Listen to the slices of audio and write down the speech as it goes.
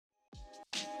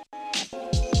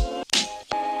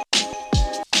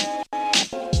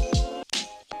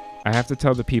I have to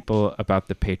tell the people about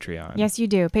the Patreon. Yes, you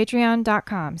do.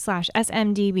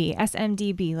 Patreon.com/SMDB.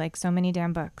 SMDB, like so many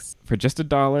damn books. For just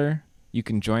 $1, you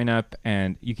can join up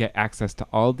and you get access to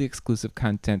all the exclusive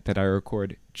content that I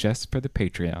record just for the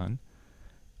Patreon.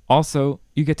 Also,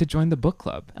 you get to join the book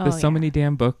club. Oh, The So yeah. Many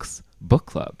Damn Books book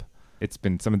club. It's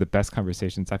been some of the best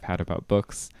conversations I've had about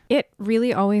books. It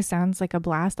really always sounds like a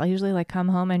blast. I'll usually like come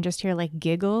home and just hear like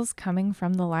giggles coming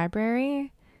from the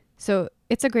library. So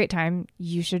it's a great time.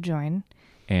 You should join.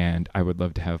 And I would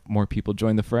love to have more people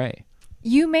join the fray.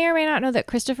 You may or may not know that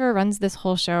Christopher runs this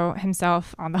whole show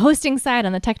himself on the hosting side,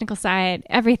 on the technical side,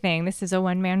 everything. This is a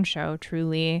one-man show,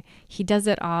 truly. He does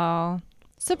it all.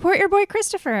 Support your boy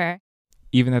Christopher.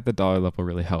 Even at the dollar level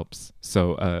really helps.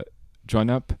 So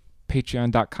join up,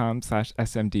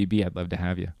 patreon.com/SMDB. I'd love to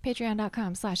have you.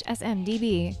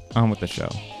 Patreon.com/SMDB. On with the show.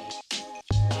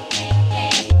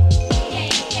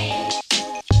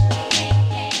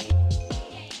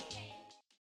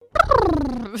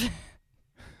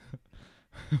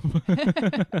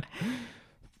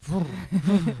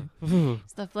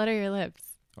 It's the flutter your lips.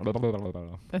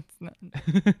 That's not.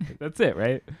 That's it,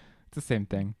 right? It's the same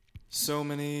thing. So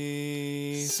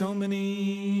many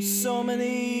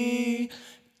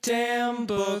damn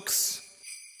books.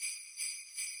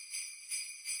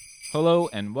 Hello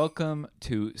and welcome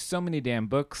to So Many Damn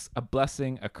Books, a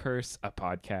blessing, a curse, a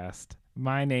podcast.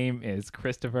 My name is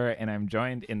Christopher and I'm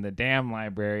joined in the damn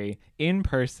library in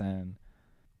person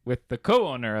with the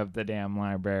co-owner of the damn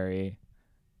library,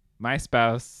 my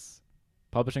spouse,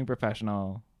 publishing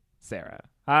professional, Sarah.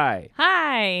 Hi.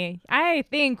 Hi. I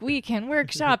think we can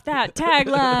workshop that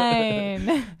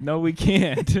tagline. No, we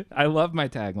can't. I love my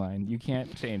tagline. You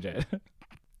can't change it.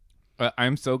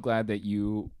 I'm so glad that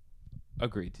you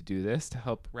agreed to do this to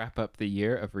help wrap up the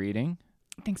year of reading.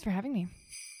 Thanks for having me.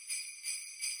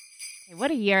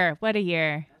 What a year. What a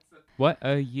year. What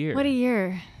a year. What a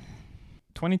year.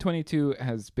 2022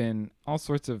 has been all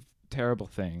sorts of terrible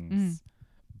things,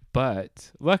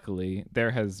 but luckily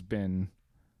there has been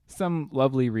some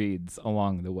lovely reads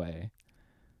along the way.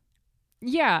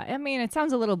 Yeah, I mean, it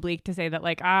sounds a little bleak to say that,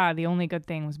 like, the only good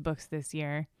thing was books this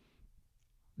year.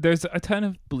 There's a ton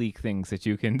of bleak things that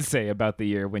you can say about the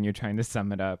year when you're trying to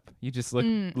sum it up. You just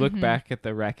look back at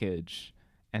the wreckage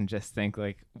and just think,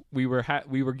 like, we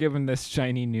were given this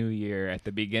shiny new year at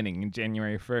the beginning,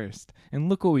 January 1st, and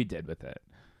look what we did with it.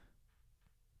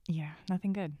 Yeah,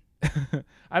 nothing good.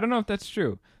 I don't know if that's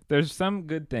true. There's some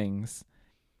good things,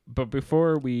 but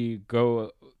before we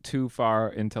go too far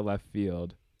into left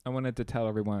field, I wanted to tell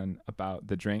everyone about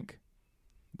the drink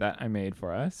that I made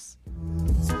for us.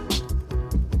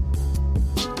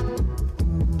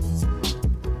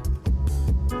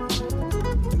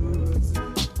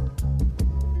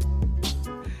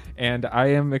 And I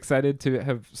am excited to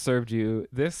have served you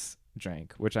this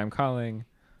drink, which I'm calling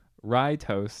Rye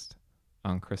Toast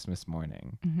on Christmas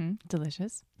morning.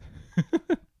 Delicious.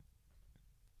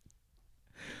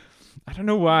 I don't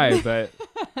know why, but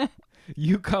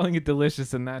you calling it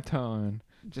delicious in that tone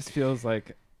just feels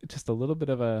like just a little bit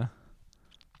of a...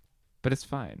 But it's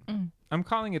fine. I'm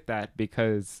calling it that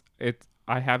because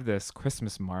I have this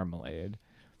Christmas marmalade.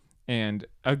 And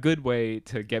a good way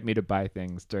to get me to buy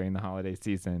things during the holiday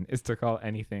season is to call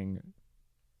anything...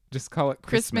 Just call it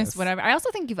Christmas. Whatever. I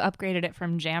also think you've upgraded it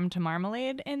from jam to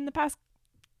marmalade in the past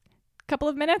couple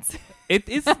of minutes. It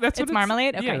is. That's what it's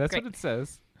marmalade? Okay, yeah, that's great. what it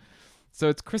says. So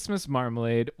it's Christmas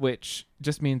marmalade, which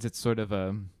just means it's sort of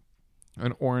an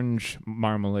orange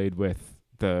marmalade with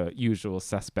the usual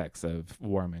suspects of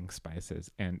warming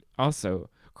spices and also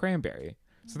cranberry.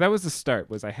 So that was the start.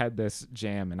 Was I had this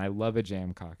jam, and I love a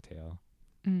jam cocktail.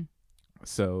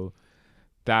 So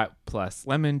that plus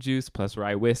lemon juice, plus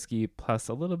rye whiskey, plus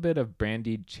a little bit of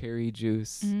brandied cherry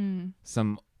juice,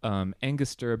 some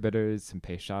Angostura bitters, some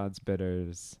Peychaud's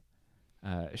bitters,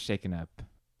 shaken up.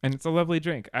 And it's a lovely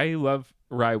drink. I love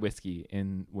rye whiskey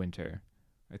in winter.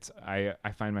 I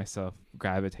find myself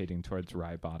gravitating towards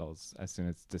rye bottles as soon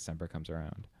as December comes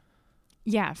around.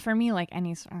 Yeah, for me, like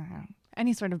any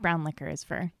sort of brown liquor is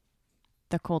for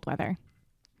the cold weather.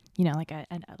 You know, like a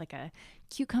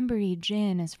cucumbery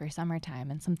gin is for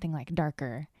summertime, and something like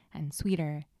darker and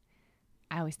sweeter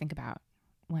I always think about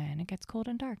when it gets cold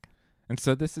and dark. And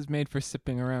so this is made for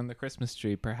sipping around the Christmas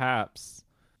tree, perhaps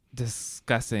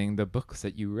discussing the books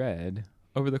that you read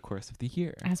over the course of the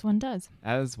year. As one does.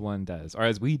 As one does, or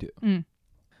as we do.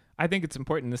 I think it's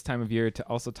important this time of year to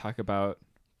also talk about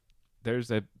there's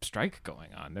a strike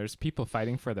going on. There's people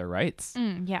fighting for their rights.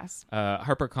 Yes.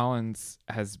 HarperCollins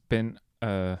has been,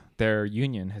 their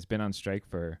union has been on strike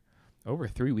for over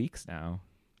 3 weeks now.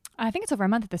 I think it's over a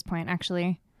month at this point,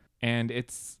 actually. And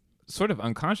it's sort of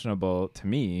unconscionable to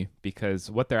me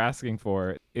because what they're asking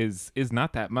for is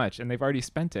not that much, and they've already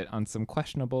spent it on some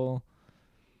questionable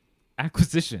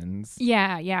acquisitions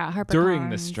Yeah, during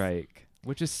the HarperCollins. strike,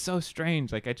 which is so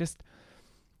strange. Like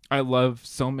I love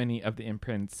so many of the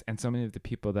imprints and so many of the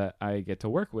people that I get to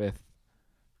work with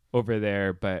over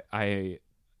there, but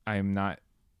I'm not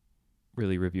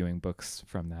really reviewing books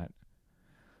from that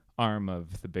arm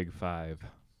of the Big Five.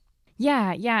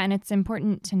 Yeah, and it's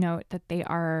important to note that they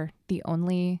are the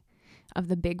only of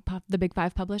the big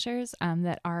five publishers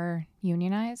that are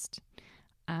unionized,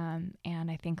 and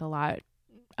I think a lot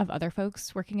of other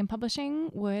folks working in publishing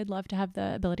would love to have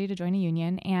the ability to join a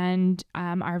union, and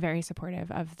are very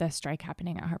supportive of the strike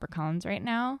happening at HarperCollins right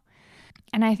now.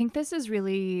 And I think this is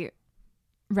really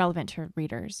relevant to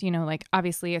readers. You know, like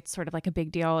obviously it's sort of like a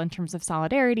big deal in terms of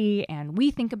solidarity, and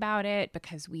we think about it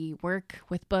because we work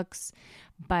with books,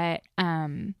 but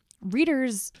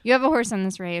readers, you have a horse in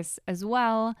this race as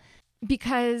well,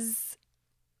 because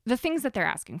the things that they're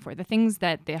asking for, the things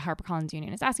that the HarperCollins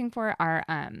union is asking for are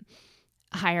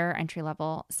higher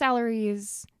entry-level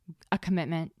salaries, a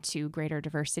commitment to greater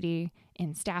diversity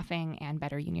in staffing, and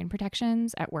better union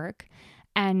protections at work.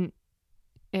 And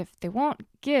if they won't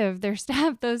give their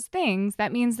staff those things,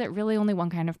 that means that really only one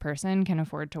kind of person can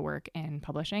afford to work in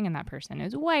publishing, and that person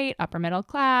is white, upper middle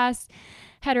class,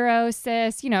 hetero,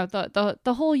 cis, you know,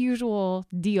 the whole usual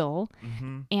deal.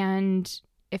 Mm-hmm. And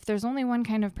if there's only one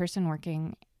kind of person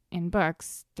working in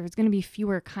books, there's going to be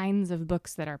fewer kinds of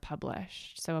books that are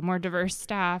published. So a more diverse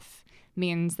staff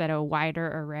means that a wider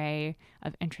array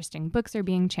of interesting books are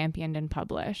being championed and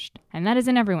published, and that is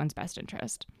in everyone's best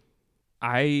interest.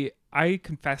 I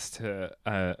confess to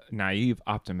naive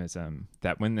optimism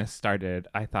that when this started,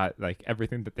 I thought like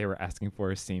everything that they were asking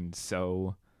for seemed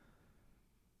so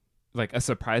like a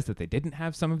surprise that they didn't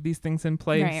have some of these things in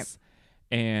place. Right.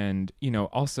 And, you know,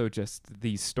 also just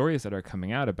these stories that are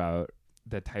coming out about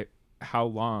how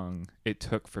long it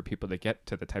took for people to get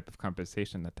to the type of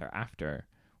compensation that they're after,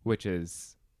 which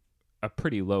is a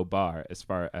pretty low bar as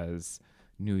far as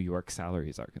New York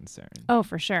salaries are concerned. Oh,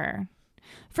 for sure.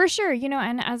 For sure, you know,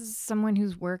 and as someone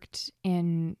who's worked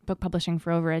in book publishing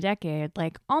for over a decade,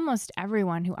 like almost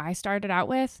everyone who I started out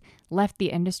with left the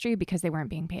industry because they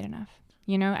weren't being paid enough,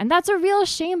 you know, and that's a real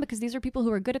shame because these are people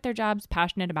who are good at their jobs,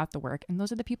 passionate about the work, and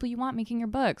those are the people you want making your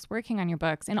books, working on your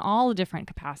books in all different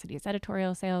capacities: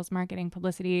 editorial, sales, marketing,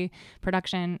 publicity,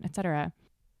 production, etc.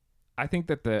 I think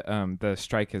that the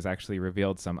strike has actually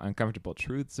revealed some uncomfortable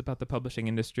truths about the publishing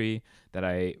industry that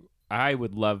I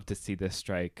would love to see this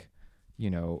strike, you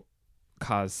know,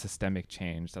 cause systemic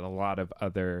change, that a lot of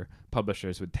other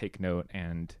publishers would take note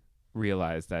and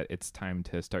realize that it's time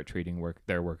to start treating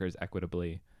their workers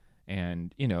equitably.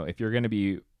 And, you know, if you're going to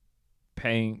be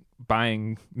buying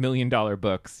 $1 million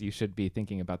books, you should be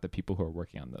thinking about the people who are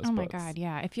working on those books. Oh my God,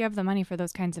 yeah. If you have the money for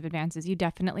those kinds of advances, you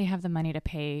definitely have the money to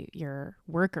pay your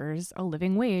workers a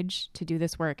living wage to do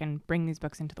this work and bring these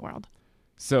books into the world.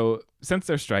 So since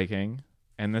they're striking,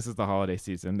 and this is the holiday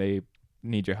season, they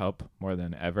need your help more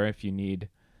than ever. If you'd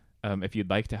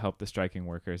like to help the striking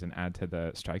workers and add to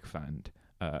the strike fund,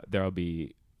 there'll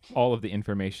be all of the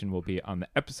information will be on the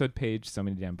episode page,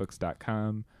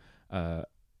 somanydamnbooks.com.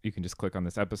 You can just click on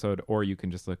this episode, or you can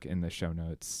just look in the show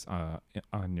notes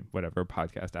on whatever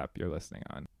podcast app you're listening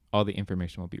on. All the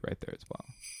information will be right there as well.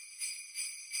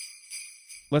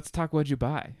 Let's talk What'd You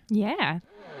Buy? Yeah.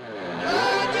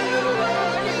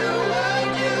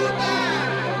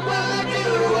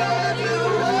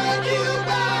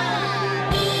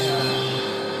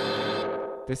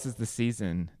 This is the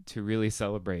season to really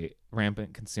celebrate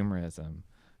rampant consumerism.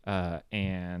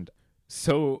 And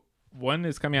so one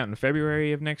is coming out in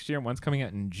February of next year. One's coming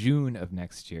out in June of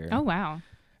next year. Oh, wow.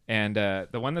 And the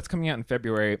one that's coming out in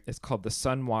February is called The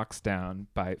Sun Walks Down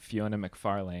by Fiona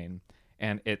McFarlane.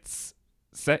 And it's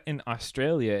set in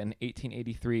Australia in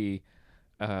 1883,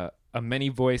 a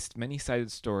many-voiced,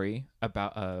 many-sided story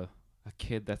about a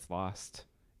kid that's lost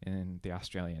in the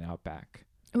Australian outback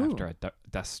after a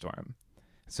dust storm.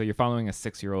 So you're following a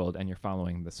 6-year-old, and you're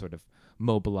following the sort of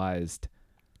mobilized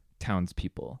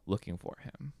townspeople looking for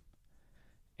him.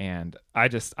 And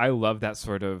I love that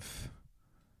sort of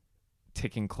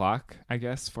ticking clock, I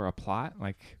guess, for a plot.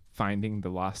 Like finding the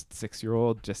lost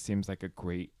 6-year-old just seems like a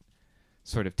great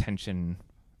sort of tension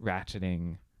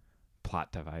ratcheting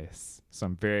plot device. So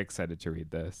I'm very excited to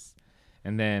read this.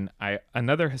 And then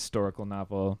another historical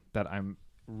novel that I'm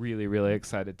really, really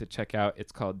excited to check out.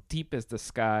 It's called Deep as the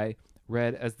Sky,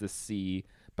 Red as the Sea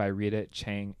by Rita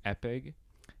Chang Epig.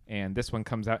 And this one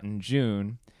comes out in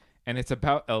June. And it's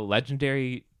about a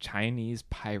legendary Chinese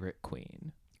pirate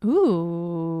queen.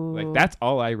 Ooh. Like, that's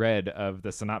all I read of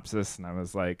the synopsis, and I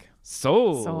was like,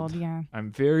 sold. Sold, yeah.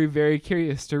 I'm very, very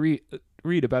curious to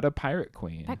read about a pirate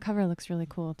queen. That cover looks really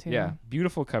cool, too. Yeah,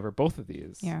 beautiful cover, both of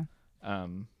these. Yeah.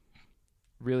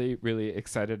 Really, really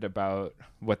excited about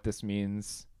what this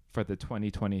means for the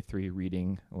 2023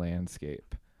 reading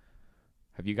landscape.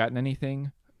 Have you gotten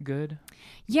anything good?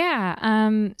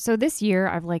 Yeah. So this year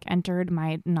I've like entered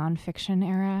my nonfiction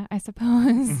era, I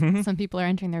suppose. Mhm. Some people are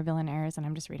entering their villain eras and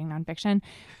I'm just reading nonfiction,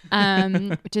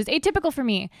 which is atypical for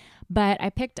me. But I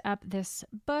picked up this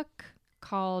book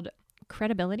called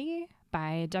Credibility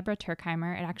by Deborah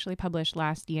Turkheimer. It actually published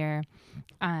last year.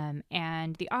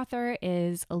 And the author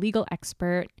is a legal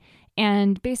expert.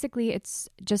 And basically it's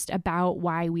just about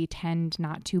why we tend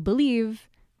not to believe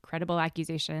credible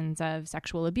accusations of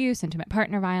sexual abuse, intimate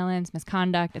partner violence,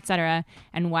 misconduct, etc.,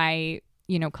 and why,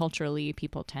 culturally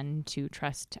people tend to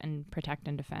trust and protect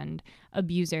and defend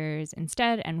abusers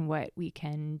instead, and what we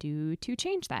can do to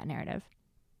change that narrative.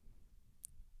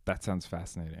 That sounds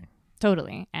fascinating.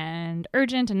 Totally. And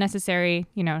urgent and necessary.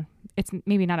 It's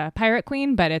maybe not a pirate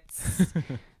queen, but it's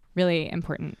really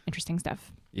important, interesting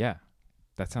stuff. Yeah,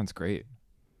 that sounds great.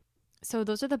 So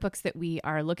those are the books that we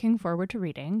are looking forward to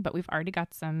reading, but we've already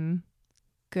got some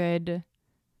good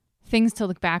things to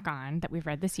look back on that we've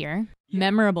read this year. Yeah.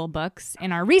 Memorable books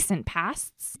in our recent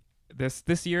pasts.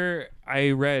 This year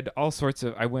I read all sorts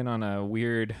of. I went on a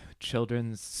weird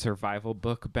children's survival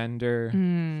book bender.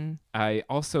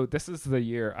 This is the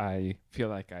year I feel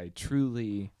like I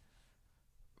truly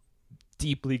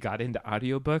deeply got into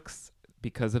audiobooks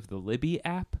because of the Libby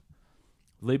app.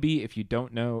 Libby, if you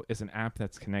don't know, is an app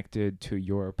that's connected to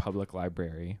your public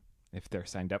library if they're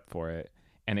signed up for it.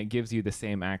 And it gives you the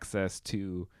same access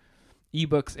to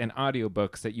ebooks and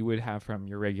audiobooks that you would have from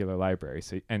your regular library.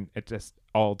 And it just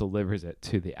all delivers it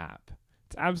to the app.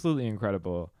 It's absolutely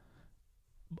incredible,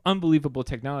 unbelievable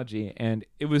technology. And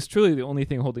it was truly the only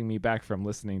thing holding me back from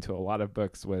listening to a lot of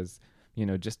books was,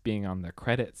 just being on the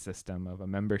credit system of a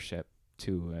membership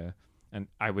and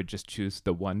I would just choose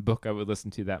the one book I would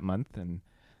listen to that month, and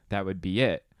that would be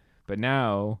it. But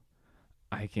now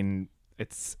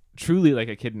it's truly like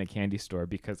a kid in a candy store,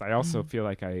 because I also feel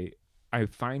like I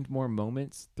find more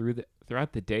moments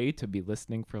throughout the day to be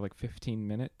listening for like 15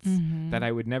 minutes that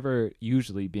I would never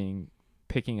usually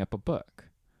picking up a book.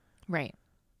 Right.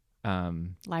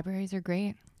 Libraries are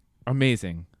great.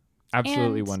 Amazing.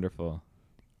 Absolutely And wonderful.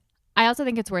 I also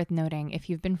think it's worth noting, if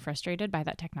you've been frustrated by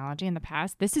that technology in the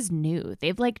past, this is new.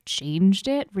 They've changed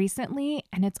it recently,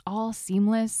 and it's all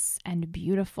seamless and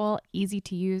beautiful, easy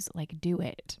to use. Do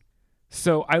it.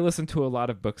 So I listened to a lot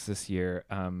of books this year,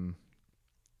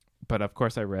 but of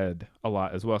course I read a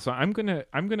lot as well. So I'm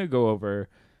gonna go over.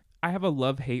 I have a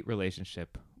love-hate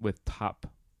relationship with top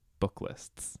book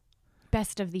lists.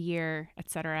 Best of the year,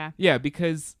 etc. Yeah,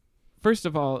 because first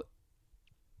of all,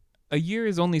 a year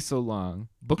is only so long.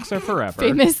 Books are forever.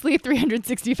 Famously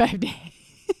 365 days.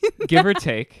 Give or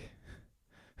take.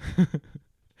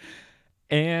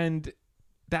 and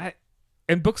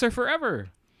books are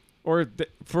forever, or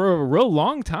for a real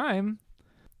long time.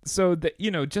 So that,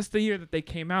 just the year that they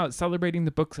came out, celebrating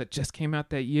the books that just came out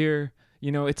that year,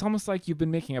 it's almost like you've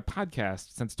been making a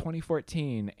podcast since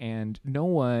 2014 and no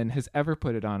one has ever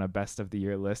put it on a best of the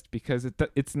year list, because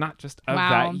it's not just of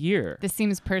that year. This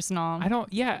seems personal.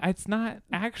 It's not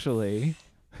actually.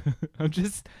 I'm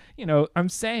just, I'm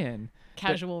saying.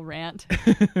 Casual rant.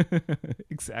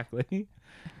 Exactly.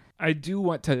 I do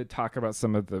want to talk about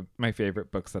some of my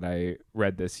favorite books that I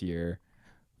read this year,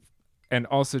 and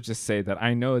also just say that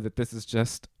I know that this is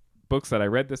just books that I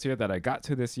read this year, that I got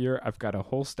to this year. I've got a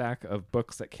whole stack of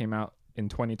books that came out in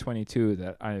 2022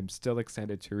 that I am still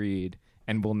excited to read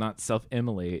and will not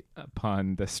self-immolate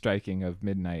upon the striking of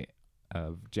midnight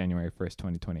of January 1st,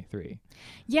 2023.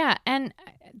 Yeah, and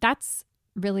that's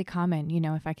really common,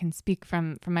 if I can speak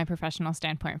from my professional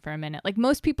standpoint for a minute.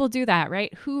 Most people do that,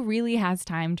 right? Who really has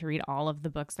time to read all of the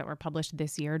books that were published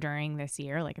this year during this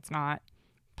year? It's not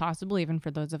possible, even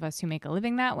for those of us who make a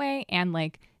living that way. And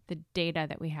the data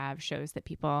that we have shows that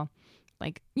people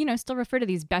still refer to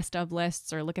these best of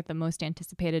lists or look at the most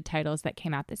anticipated titles that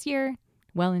came out this year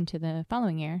well into the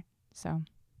following year. So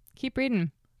keep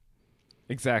reading.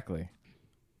 Exactly.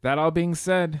 That all being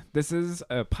said, this is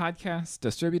a podcast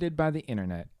distributed by the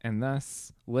internet, and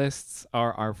thus lists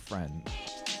are our friend.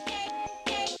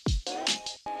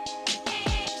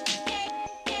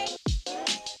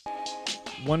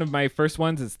 One of my first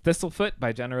ones is Thistlefoot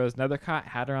by Jenna Rose Nethercott.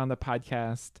 Had her on the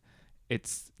podcast.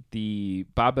 It's the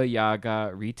Baba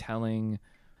Yaga retelling.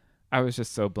 I was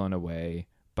just so blown away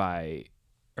by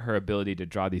her ability to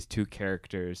draw these two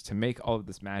characters to make all of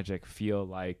this magic feel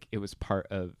like it was part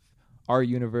of our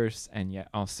universe and yet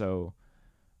also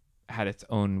had its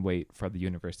own weight for the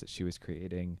universe that she was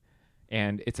creating.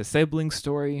 And it's a sibling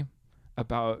story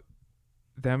about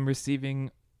them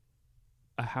receiving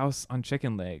a house on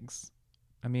chicken legs.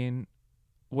 I mean,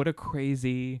 what a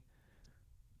crazy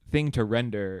thing to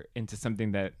render into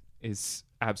something that is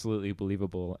absolutely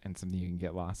believable and something you can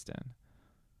get lost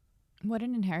in. What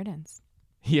an inheritance.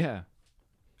 Yeah.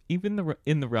 Even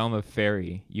in the realm of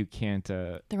fairy, you can't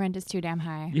The rent is too damn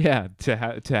high. yeah,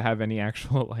 to have any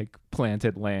actual like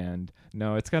planted land.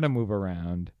 No, it's got to move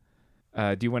around.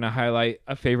 Do you want to highlight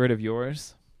a favorite of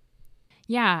yours?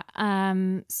 Yeah.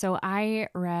 So I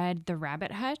read The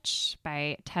Rabbit Hutch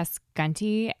by Tess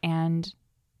Gunty and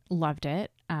loved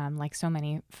it. Like so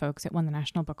many folks, it won the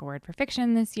National Book Award for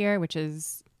Fiction this year, which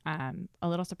is a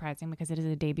little surprising because it is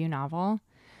a debut novel.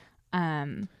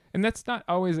 And that's not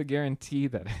always a guarantee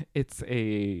that it's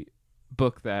a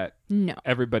book that No.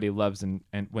 everybody loves and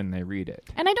when they read it.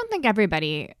 And I don't think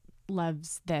everybody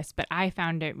loves this, but I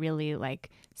found it really like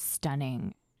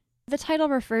stunning. The title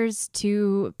refers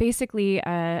to basically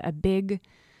a big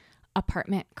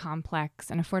apartment complex,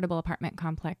 an affordable apartment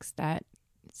complex that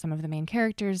some of the main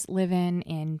characters live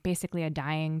in basically a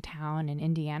dying town in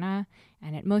Indiana.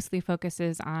 And it mostly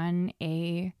focuses on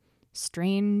a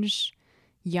strange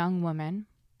young woman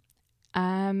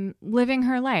living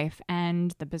her life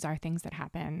and the bizarre things that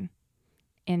happen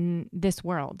in this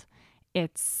world.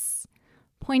 It's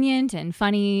poignant and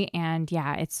funny, and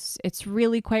yeah, it's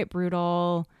really quite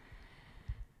brutal.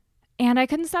 And I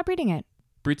couldn't stop reading it.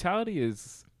 Brutality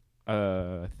is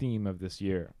a theme of this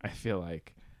year, I feel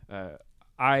like.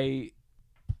 I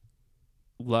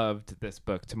loved this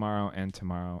book, Tomorrow and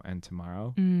Tomorrow and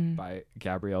Tomorrow by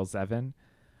Gabrielle Zevin.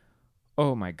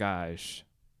 Oh my gosh.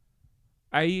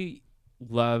 I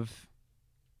love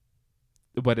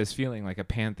what is feeling like a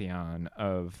pantheon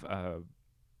of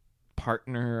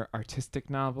partner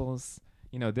artistic novels.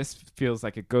 You know, this feels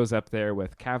like it goes up there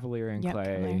with Cavalier and Yep, Clay.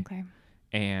 Cavalier and Clay.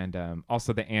 And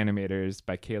also The Animators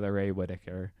by Kayla Ray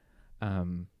Whitaker.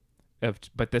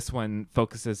 But this one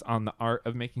focuses on the art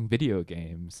of making video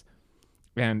games.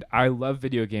 And I love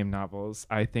video game novels.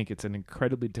 I think it's an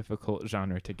incredibly difficult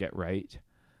genre to get right.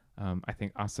 I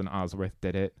think Austin Osworth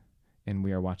did it, and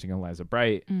We Are Watching Eliza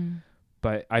Bright.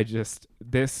 But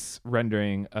this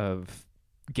rendering of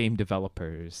game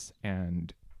developers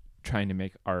and trying to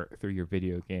make art through your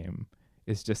video game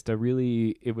is just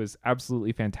it was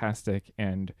absolutely fantastic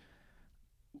and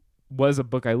was a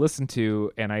book I listened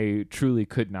to, and I truly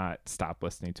could not stop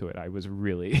listening to it. I was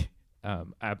really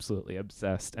absolutely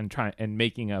obsessed and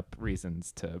making up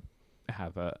reasons to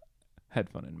have a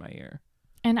headphone in my ear.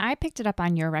 And I picked it up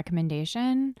on your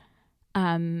recommendation.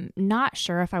 Not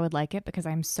sure if I would like it because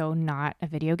I'm so not a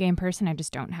video game person. I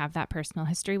just don't have that personal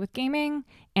history with gaming.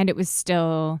 And it was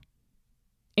still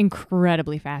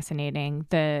incredibly fascinating.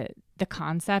 The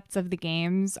concepts of the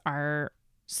games are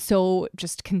so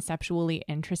just conceptually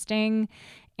interesting.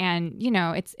 And, you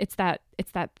know, it's that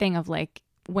thing of like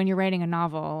when you're writing a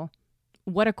novel,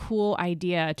 what a cool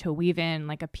idea to weave in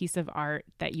like a piece of art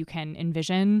that you can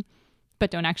envision,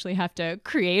 but don't actually have to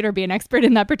create or be an expert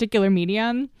in that particular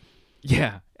medium.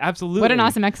 Yeah, absolutely. What an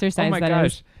awesome exercise. Oh my that gosh.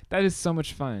 is. That is so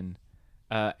much fun.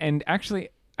 And actually,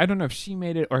 I don't know if she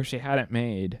made it or if she had it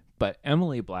made, but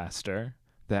Emily Blaster,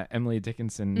 that Emily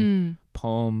Dickinson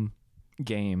poem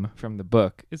game from the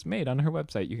book, is made on her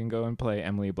website. You can go and play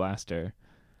Emily Blaster.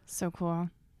 So cool.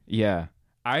 Yeah.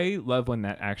 I love when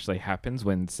that actually happens,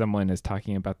 when someone is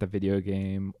talking about the video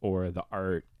game or the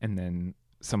art and then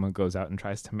someone goes out and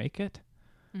tries to make it.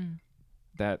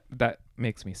 That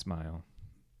makes me smile.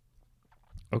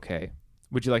 Okay.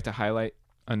 Would you like to highlight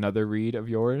another read of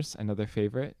yours, another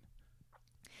favorite?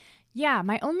 Yeah,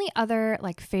 my only other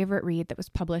like favorite read that was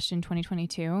published in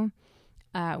 2022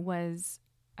 was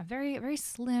a very, very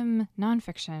slim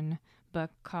nonfiction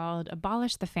book called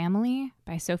Abolish the Family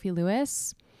by Sophie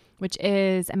Lewis, which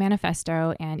is a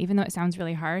manifesto. And even though it sounds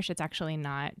really harsh, it's actually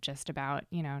not just about,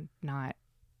 you know, not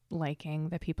liking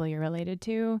the people you're related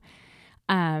to.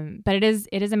 But it is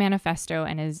a manifesto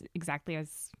and is exactly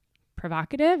as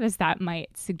provocative as that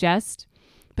might suggest.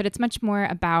 But it's much more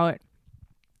about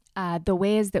the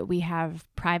ways that we have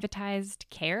privatized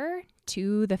care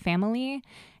to the family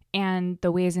and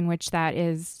the ways in which that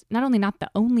is not only not the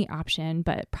only option,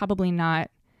 but probably not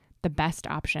the best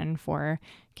option for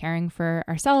caring for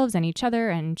ourselves and each other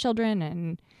and children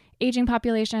and aging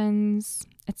populations,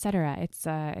 etc. It's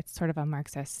sort of a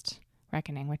Marxist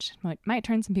reckoning, which might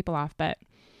turn some people off, but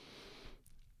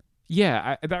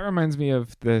yeah, that reminds me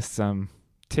of this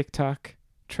TikTok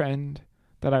trend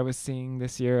that I was seeing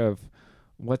this year of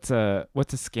what's a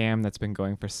scam that's been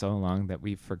going for so long that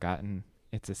we've forgotten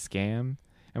it's a scam.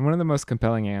 And one of the most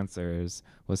compelling answers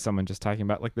was someone just talking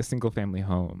about like the single family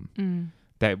home,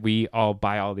 that we all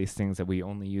buy all these things that we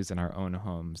only use in our own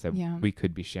homes that we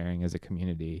could be sharing as a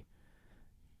community.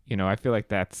 You know, I feel like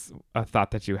that's a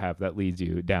thought that you have that leads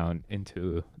you down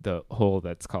into the hole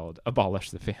that's called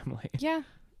abolish the family. Yeah.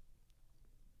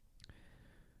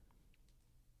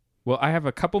 Well, I have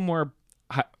a couple more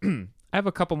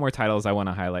titles I want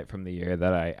to highlight from the year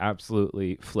that I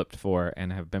absolutely flipped for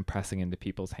and have been pressing into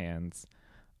people's hands.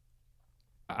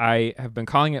 I have been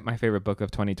calling it my favorite book of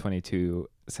 2022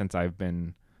 since I've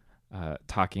been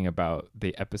talking about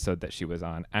the episode that she was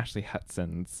on. Ashley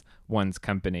Hudson's One's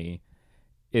Company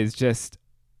is just,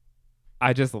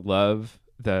 I just love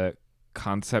the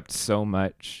concept so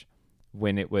much.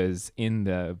 When it was in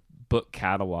the book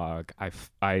catalog,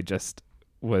 I just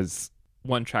was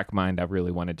one track mind. I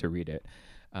really wanted to read it.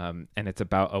 And it's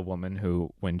about a woman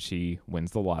who, when she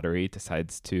wins the lottery,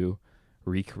 decides to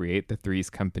recreate the Three's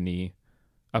Company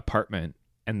apartment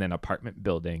and then apartment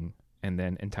building and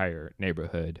then entire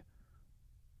neighborhood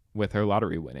with her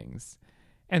lottery winnings,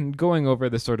 and going over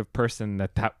the sort of person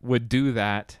that would do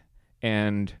that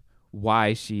and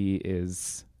why she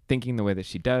is thinking the way that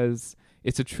she does.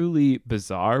 It's a truly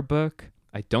bizarre book.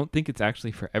 I don't think it's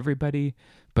actually for everybody,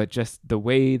 but just the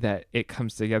way that it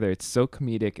comes together, it's so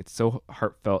comedic, it's so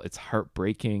heartfelt, it's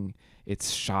heartbreaking,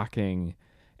 it's shocking,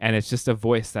 and it's just a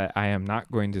voice that I am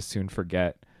not going to soon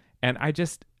forget. And I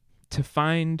just, to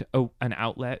find an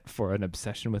outlet for an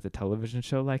obsession with a television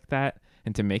show like that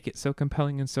and to make it so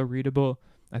compelling and so readable,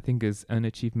 I think is an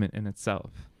achievement in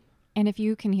itself. And if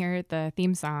you can hear the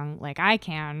theme song like I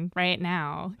can right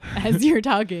now as you're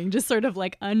talking, just sort of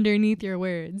like underneath your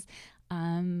words,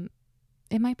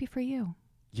 it might be for you.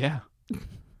 Yeah.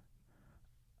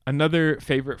 Another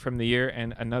favorite from the year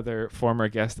and another former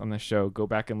guest on the show, go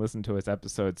back and listen to his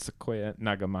episode, Sequoia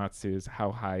Nagamatsu's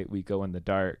How High We Go in the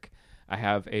Dark. I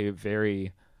have a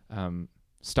very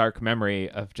stark memory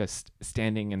of just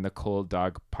standing in the cold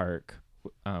dog park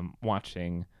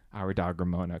watching our dog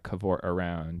Ramona cavort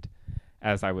around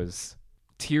as I was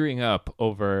tearing up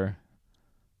over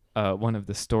one of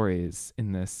the stories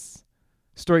in this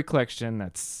story collection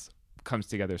that's comes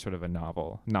together sort of a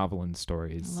novel and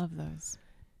stories. I love those.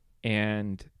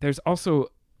 And there's also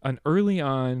an early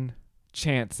on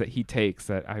chance that he takes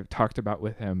that I've talked about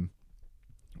with him,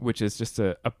 which is just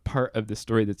a part of the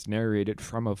story that's narrated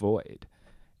from a void.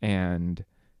 And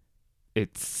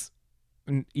it's,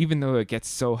 even though it gets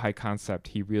so high concept,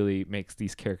 he really makes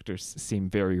these characters seem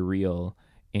very real.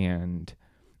 And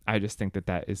I just think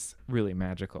that is really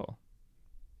magical.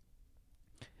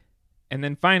 And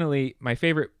then finally, my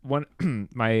favorite one,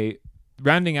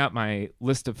 rounding out my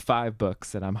list of 5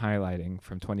 books that I'm highlighting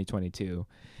from 2022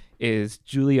 is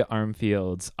Julia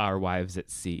Armfield's Our Wives at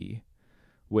Sea,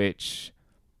 which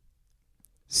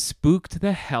spooked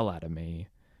the hell out of me.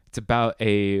 It's about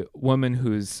a woman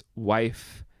whose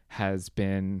wife has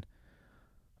been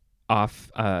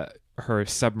off, her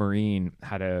submarine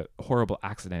had a horrible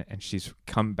accident and she's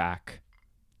come back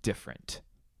different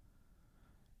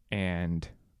and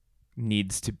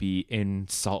needs to be in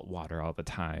salt water all the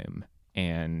time.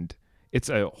 And it's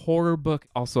a horror book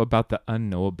also about the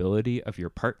unknowability of your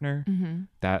partner,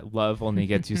 that love only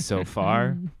gets you so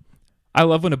far. I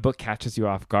love when a book catches you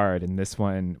off guard, and this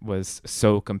one was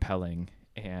so compelling.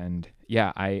 And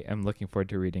yeah, I am looking forward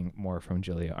to reading more from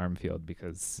Julia Armfield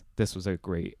because this was a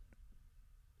great,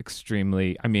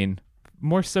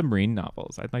 more submarine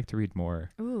novels. I'd like to read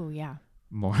more. Ooh, yeah.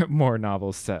 More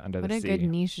novels set under the sea. What a good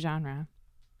niche genre.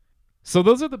 So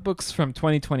those are the books from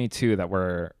 2022 that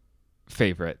were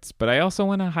favorites, but I also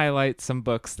want to highlight some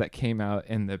books that came out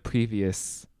in the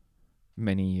previous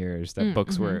many years that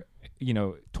books were,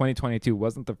 2022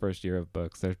 wasn't the first year of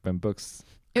books. There's been books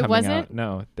coming out.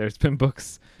 No, there's been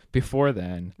books before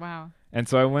then. Wow. And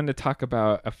so I wanted to talk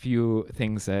about a few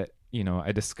things that,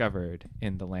 I discovered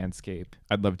in the landscape.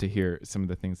 I'd love to hear some of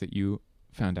the things that you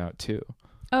found out too.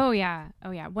 Oh, yeah.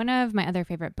 One of my other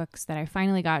favorite books that I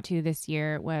finally got to this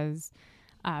year was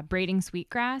Braiding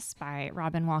Sweetgrass by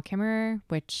Robin Wall Kimmerer,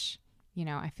 which,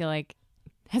 I feel like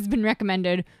has been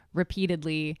recommended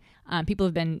repeatedly. People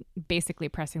have been basically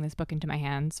pressing this book into my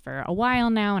hands for a while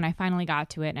now, and I finally got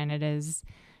to it, and it is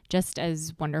just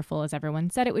as wonderful as everyone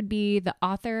said it would be. The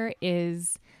author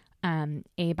is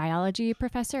a biology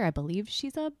professor. I believe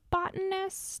she's a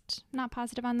botanist. Not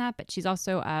positive on that, but she's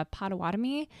also a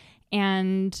Potawatomi.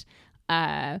 And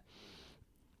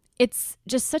it's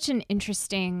just such an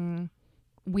interesting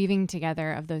weaving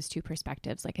together of those two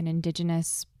perspectives, like an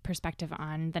indigenous perspective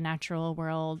on the natural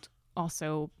world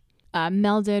also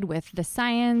melded with the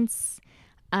science.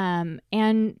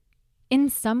 And in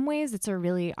some ways, it's a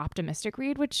really optimistic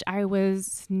read, which I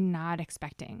was not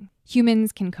expecting.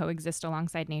 Humans can coexist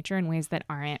alongside nature in ways that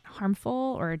aren't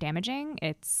harmful or damaging.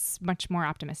 It's much more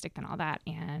optimistic than all that,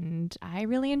 and I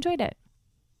really enjoyed it.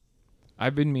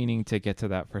 I've been meaning to get to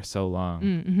that for so long.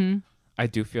 Mm-hmm. I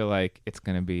do feel like it's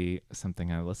going to be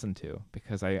something I listen to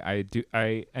because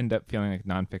I end up feeling like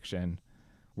nonfiction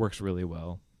works really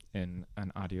well in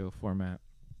an audio format.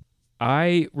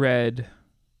 I read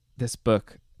this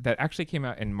book that actually came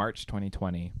out in March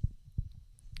 2020,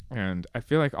 and I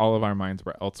feel like all of our minds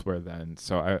were elsewhere then.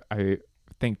 So I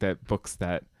think that books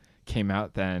that came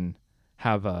out then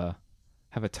have a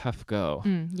tough go.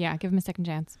 Yeah, give him a second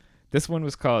chance. This one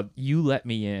was called You Let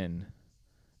Me In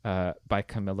by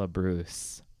Camilla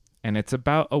Bruce. And it's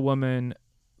about a woman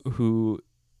who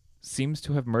seems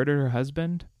to have murdered her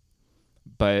husband,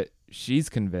 but she's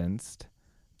convinced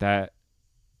that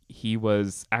he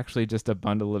was actually just a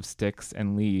bundle of sticks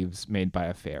and leaves made by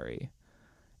a fairy.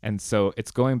 And so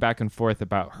it's going back and forth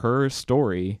about her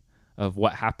story of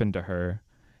what happened to her.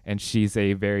 And she's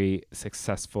a very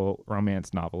successful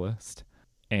romance novelist.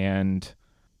 And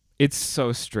it's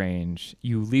so strange.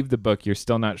 You leave the book, you're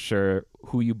still not sure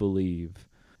who you believe.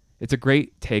 It's a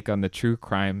great take on the true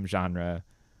crime genre,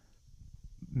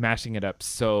 mashing it up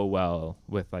so well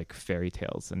with like fairy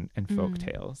tales and folk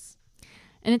tales.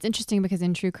 And it's interesting because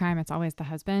in true crime, it's always the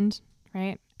husband,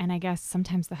 right? And I guess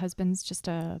sometimes the husband's just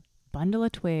a bundle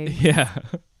of twigs. Yeah.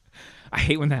 I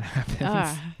hate when that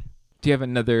happens. Do you have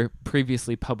another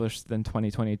previously published than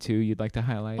 2022 you'd like to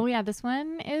highlight? Oh, yeah. This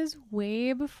one is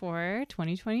way before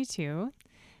 2022.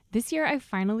 This year, I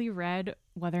finally read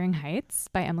Wuthering Heights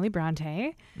by Emily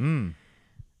Bronte.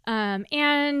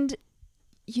 And,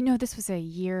 you know, this was a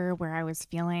year where I was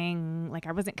feeling like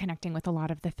I wasn't connecting with a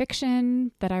lot of the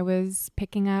fiction that I was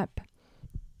picking up,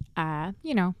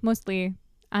 you know, mostly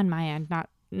on my end,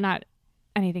 not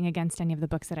anything against any of the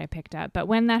books that I picked up. But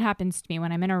when that happens to me,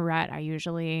 when I'm in a rut, I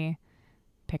usually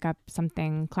pick up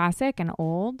something classic and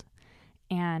old.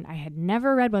 And I had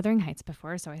never read Wuthering Heights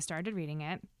before, so I started reading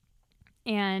it.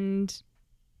 And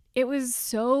it was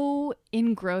so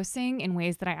engrossing in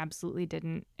ways that I absolutely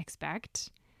didn't expect.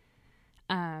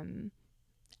 And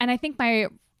I think my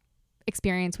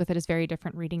experience with it is very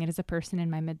different reading it as a person in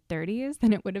my mid-30s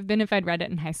than it would have been if I'd read it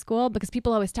in high school, because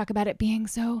people always talk about it being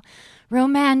so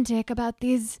romantic, about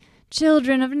these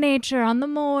children of nature on the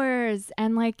moors.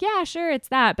 And like, yeah, sure, it's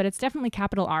that, but it's definitely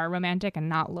capital R romantic and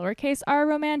not lowercase r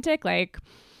romantic. Like,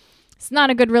 it's not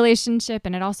a good relationship,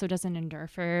 and it also doesn't endure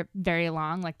for very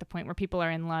long. Like, the point where people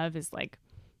are in love is like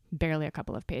barely a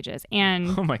couple of pages.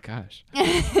 And oh my gosh.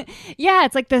 yeah,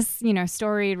 it's like this, you know,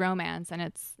 storied romance, and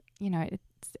it's, you know,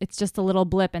 it's just a little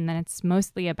blip, and then it's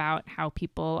mostly about how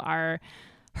people are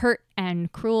hurt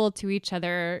and cruel to each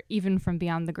other, even from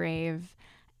beyond the grave.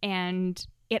 And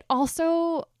it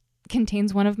also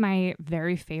contains one of my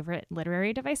very favorite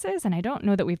literary devices, and I don't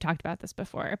know that we've talked about this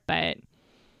before, but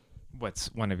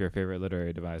What's one of your favorite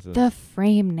literary devices? the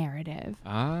frame narrative.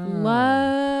 Ah.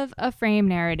 Love a frame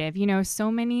narrative. You know,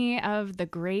 so many of the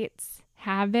greats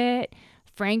have it.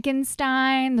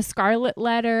 Frankenstein, The Scarlet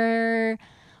Letter,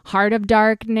 Heart of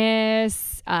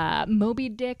Darkness, Moby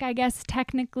Dick, I guess,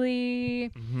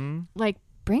 technically. Mm-hmm. Like,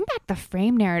 bring back the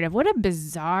frame narrative. What a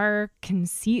bizarre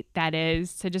conceit that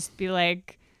is, to just be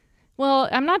like, well,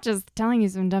 I'm not just telling you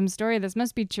some dumb story. This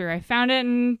must be true. I found it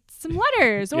in some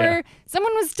letters, Yeah. or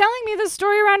someone was telling me the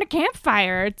story around a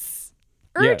campfire. It's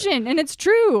urgent and it's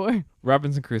true.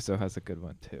 Robinson Crusoe has a good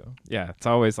one too. Yeah, it's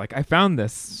always like, I found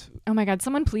this. Oh my God,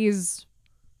 someone please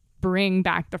bring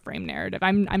back the frame narrative.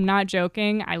 I'm not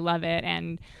joking. I love it.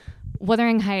 And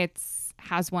Wuthering Heights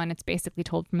has one. It's basically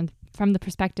told from the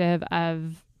perspective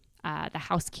of the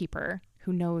housekeeper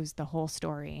who knows the whole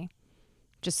story,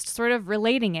 just sort of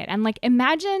relating it. And like,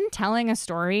 imagine telling a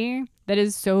story that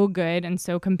is so good and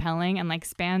so compelling and like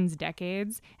spans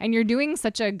decades, and you're doing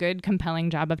such a good, compelling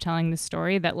job of telling the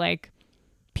story that like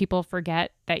people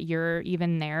forget that you're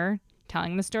even there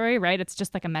telling the story, right? It's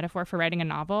just like a metaphor for writing a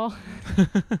novel.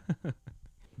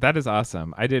 That is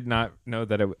awesome. I did not know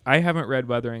that I haven't read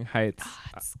Wuthering Heights.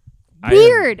 It's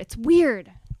weird. It's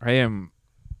weird. I am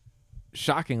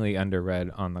shockingly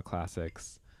underread on the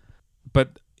classics,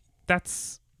 but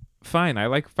that's fine. I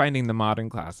like finding the modern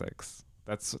classics.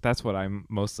 That's what I'm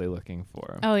mostly looking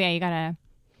for. Oh yeah, you gotta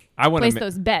I want place to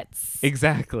those bets.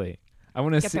 exactly. I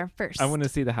want to Get see. there first. I want to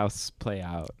see the house play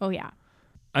out. Oh yeah.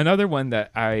 Another one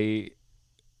that I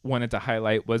wanted to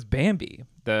highlight was Bambi.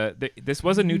 This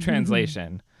was a new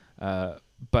translation,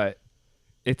 but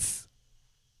it's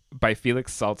by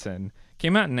Felix Salten.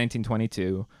 Came out in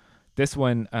 1922. This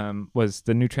one was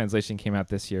the new translation came out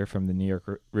this year from the New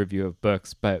York Review of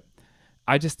Books, but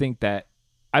I just think that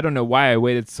I don't know why I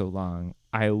waited so long.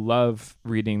 I love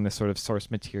reading the sort of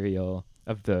source material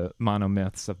of the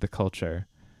monomyths of the culture,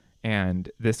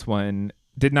 and this one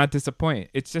did not disappoint.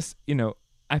 It's just,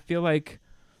 I feel like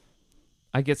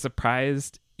I get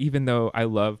surprised, even though I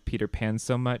love Peter Pan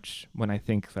so much, when I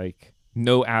think like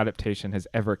no adaptation has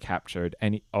ever captured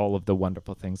all of the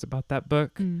wonderful things about that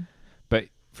book. But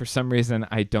for some reason,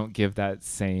 I don't give that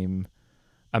same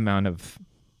amount of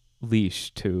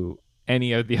leash to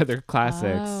any of the other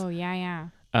classics. Oh, yeah.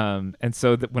 And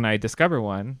so that when I discover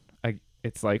one,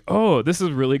 it's like, oh, this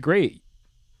is really great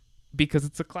because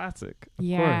it's a classic, of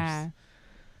course.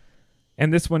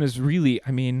 And this one is really,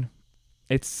 I mean,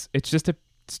 it's just a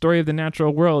story of the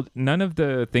natural world. None of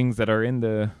the things that are in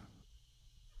the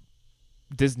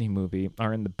Disney movie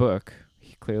are in the book.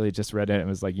 He clearly just read it and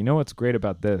was like, you know what's great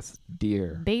about this?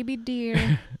 Deer. Baby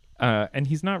deer. And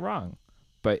he's not wrong.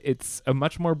 But it's a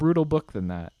much more brutal book than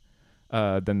that,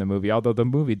 than the movie, although the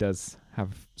movie does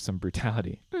have some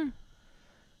brutality.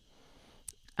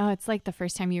 Oh, it's like the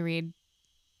first time you read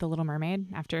The Little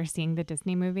Mermaid after seeing the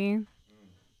Disney movie.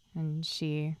 And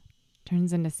she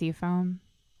turns into sea foam.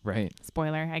 Right.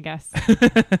 Spoiler, I guess.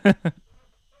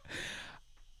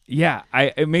 Yeah,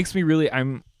 it makes me really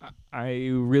I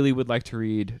really would like to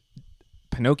read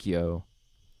Pinocchio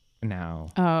now.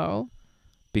 Oh.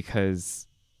 Because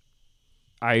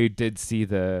I did see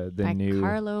the By new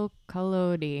Carlo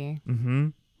Collodi. Mm-hmm.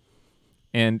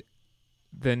 And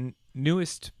the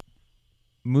newest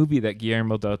movie that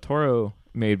Guillermo del Toro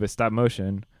made with stop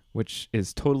motion, which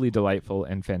is totally delightful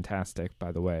and fantastic,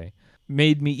 by the way,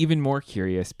 made me even more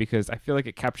curious because I feel like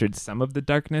it captured some of the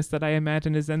darkness that I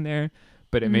imagine is in there,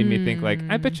 but it made me think like,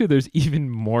 I bet you there's even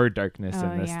more darkness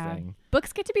in this thing.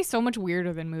 Books get to be so much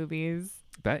weirder than movies.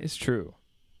 That is true.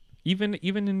 Even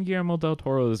in Guillermo del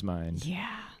Toro's mind.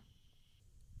 Yeah.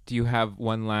 Do you have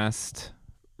one last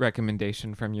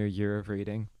recommendation from your year of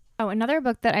reading? Oh, another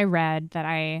book that I read that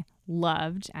I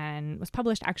loved and was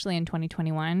published actually in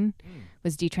 2021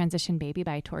 was Detransition Baby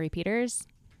by Tori Peters.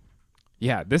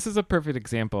 Yeah, this is a perfect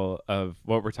example of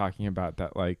what we're talking about,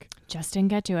 that like Just didn't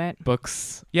get to it.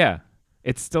 books. Yeah,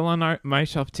 it's still on my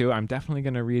shelf too. I'm definitely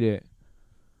going to read it.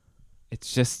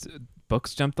 It's just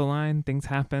books jump the line, things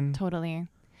happen. Totally.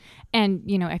 And,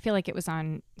 I feel like it was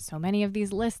on so many of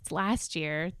these lists last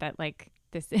year that like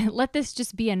this, let this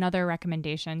just be another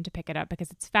recommendation to pick it up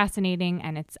because it's fascinating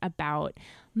and it's about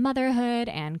motherhood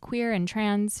and queer and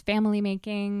trans family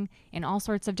making in all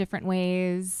sorts of different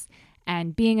ways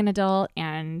and being an adult.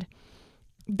 And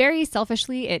very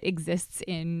selfishly, it exists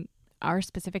in our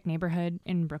specific neighborhood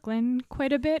in Brooklyn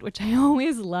quite a bit, which I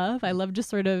always love. I love just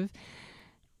sort of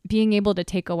being able to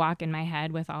take a walk in my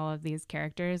head with all of these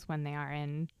characters when they are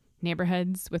in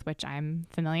neighborhoods with which I'm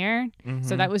familiar. Mm-hmm.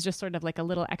 So that was just sort of like a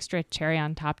little extra cherry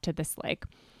on top to this like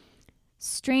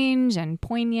strange and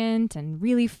poignant and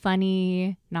really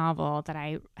funny novel that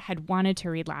I had wanted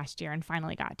to read last year and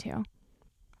finally got to.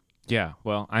 Yeah,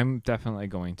 well, I'm definitely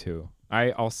going to. I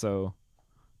also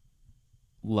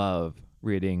love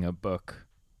reading a book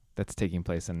that's taking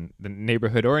place in the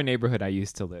neighborhood or a neighborhood I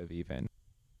used to live even.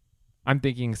 I'm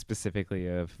thinking specifically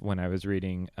of when I was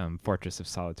reading Fortress of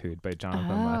Solitude by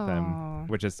Jonathan Lethem,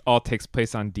 which all takes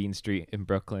place on Dean Street in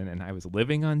Brooklyn, and I was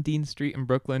living on Dean Street in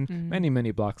Brooklyn, many,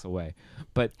 many blocks away.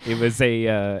 But it was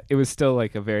it was still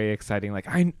like a very exciting, like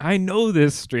I know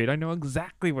this street, I know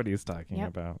exactly what he's talking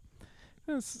about.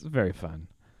 It's very fun.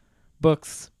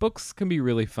 Books can be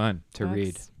really fun to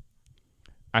read,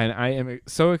 and I am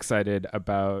so excited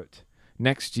about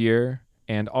next year.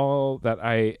 And all that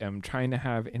I am trying to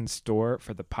have in store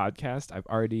for the podcast. I've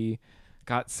already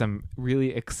got some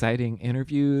really exciting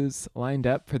interviews lined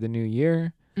up for the new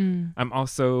year. I'm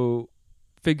also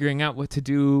figuring out what to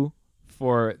do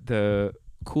for the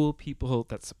cool people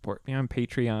that support me on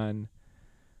Patreon.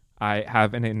 I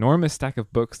have an enormous stack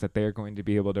of books that they are going to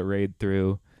be able to raid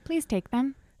through. Please take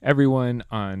them. Everyone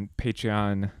on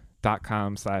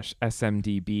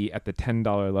patreon.com/smdb at the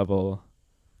 $10 level.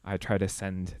 I try to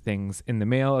send things in the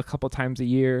mail a couple times a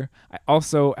year. I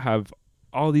also have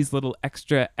all these little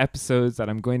extra episodes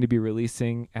that I'm going to be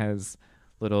releasing as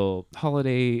little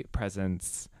holiday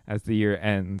presents as the year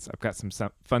ends. I've got some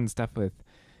fun stuff with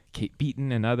Kate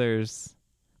Beaton and others.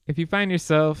 If you find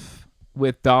yourself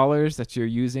with dollars that you're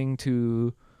using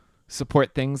to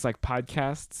support things like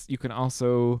podcasts, you can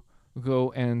also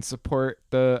go and support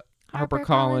the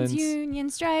HarperCollins Union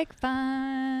Strike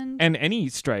Fund. And any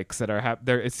strikes that are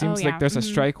there. It seems like there's a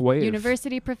strike wave.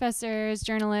 University professors,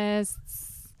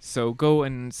 journalists, So go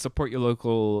and support your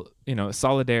local,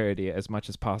 solidarity as much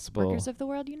as possible. Workers of the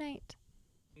world unite.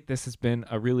 This has been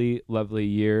a really lovely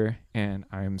year, and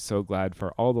I'm so glad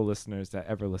for all the listeners that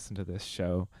ever listen to this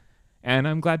show. And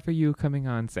I'm glad for you coming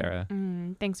on, Sarah.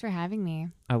 Thanks for having me.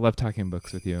 I love talking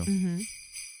books with you. Mm-hmm.